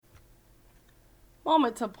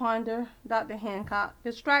Moment to ponder, Dr. Hancock.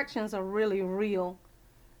 Distractions are really real.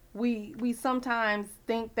 We sometimes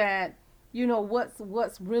think that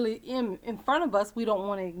what's really in front of us, we don't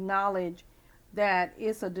want to acknowledge that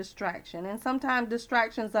it's a distraction. And sometimes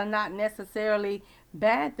distractions are not necessarily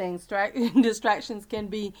bad things. Distractions can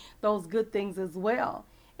be those good things as well.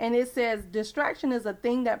 And it says distraction is a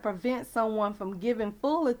thing that prevents someone from giving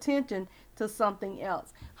full attention to something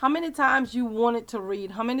else. How many times you wanted to read?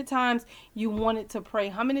 How many times you wanted to pray?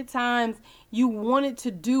 How many times you wanted to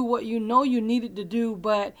do what you know you needed to do,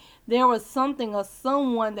 but there was something or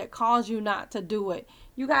someone that caused you not to do it?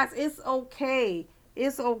 You guys, it's okay.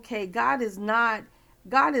 It's okay. God is not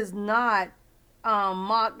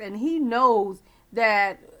mocked, and He knows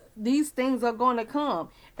that these things are going to come.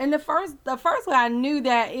 And the first way I knew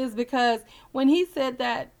that is because when He said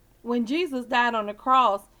that when Jesus died on the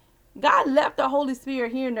cross, God left the Holy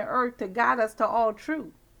Spirit here in the earth to guide us to all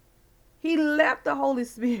truth. He left the Holy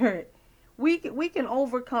Spirit. We can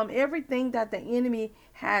overcome everything that the enemy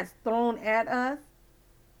has thrown at us.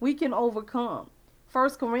 We can overcome.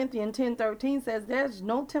 1 Corinthians 10:13 says, "There's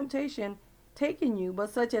no temptation taking you, but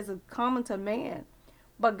such as is common to man.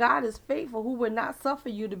 But God is faithful, who will not suffer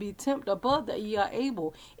you to be tempted above that ye are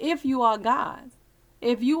able." If you are God's,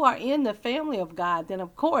 if you are in the family of God, then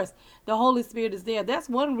of course the Holy Spirit is there. That's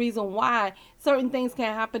one reason why certain things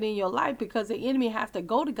can't happen in your life, because the enemy has to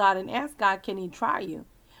go to God and ask God, can He try you?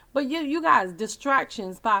 But you guys,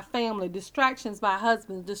 distractions by family, distractions by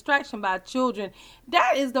husbands, distraction by children,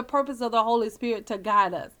 that is the purpose of the Holy Spirit, to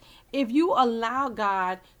guide us. If you allow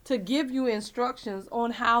God to give you instructions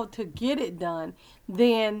on how to get it done,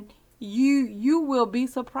 then you will be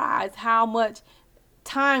surprised how much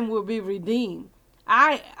time will be redeemed.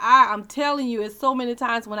 I'm telling you, it's so many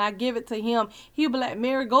times when I give it to Him, He'll be like,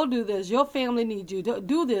 "Mary, go do this. Your family needs you.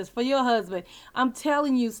 Do this for your husband." I'm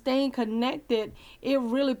telling you, staying connected, it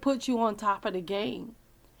really puts you on top of the game.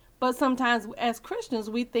 But sometimes as Christians,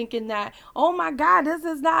 we thinking that, oh my God, this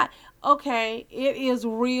is not okay. It is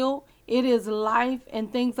real. It is life, and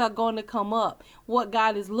things are going to come up. What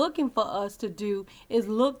God is looking for us to do is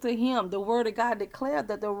look to Him. The Word of God declared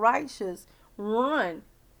that the righteous run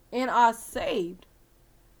and are saved.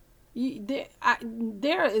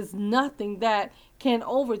 There is nothing that can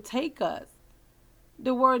overtake us.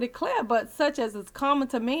 The word declared, "But such as is common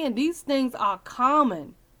to man," these things are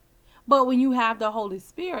common. But when you have the Holy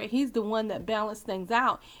Spirit, He's the one that balances things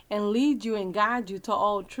out and leads you and guides you to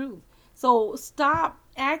all truth. So stop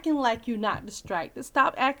acting like you're not distracted.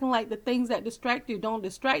 Stop acting like the things that distract you don't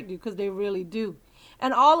distract you, because they really do.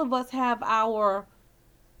 And all of us have our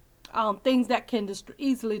things that can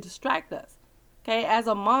easily distract us. Okay, as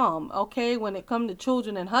a mom, okay, when it comes to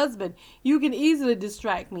children and husband, you can easily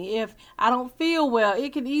distract me. If I don't feel well,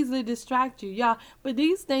 it can easily distract you, y'all. But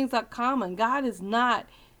these things are common. God is not,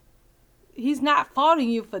 He's not faulting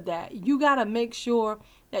you for that. You got to make sure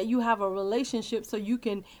that you have a relationship so you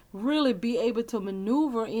can really be able to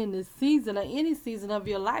maneuver in this season or any season of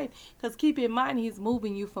your life. Because keep in mind, He's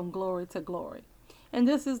moving you from glory to glory. And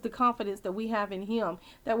this is the confidence that we have in Him,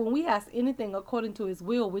 that when we ask anything according to His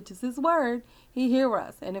will, which is His word, He hears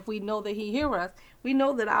us. And if we know that He hears us, we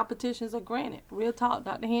know that our petitions are granted. Real talk,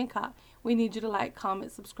 Dr. Hancock. We need you to like,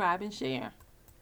 comment, subscribe, and share.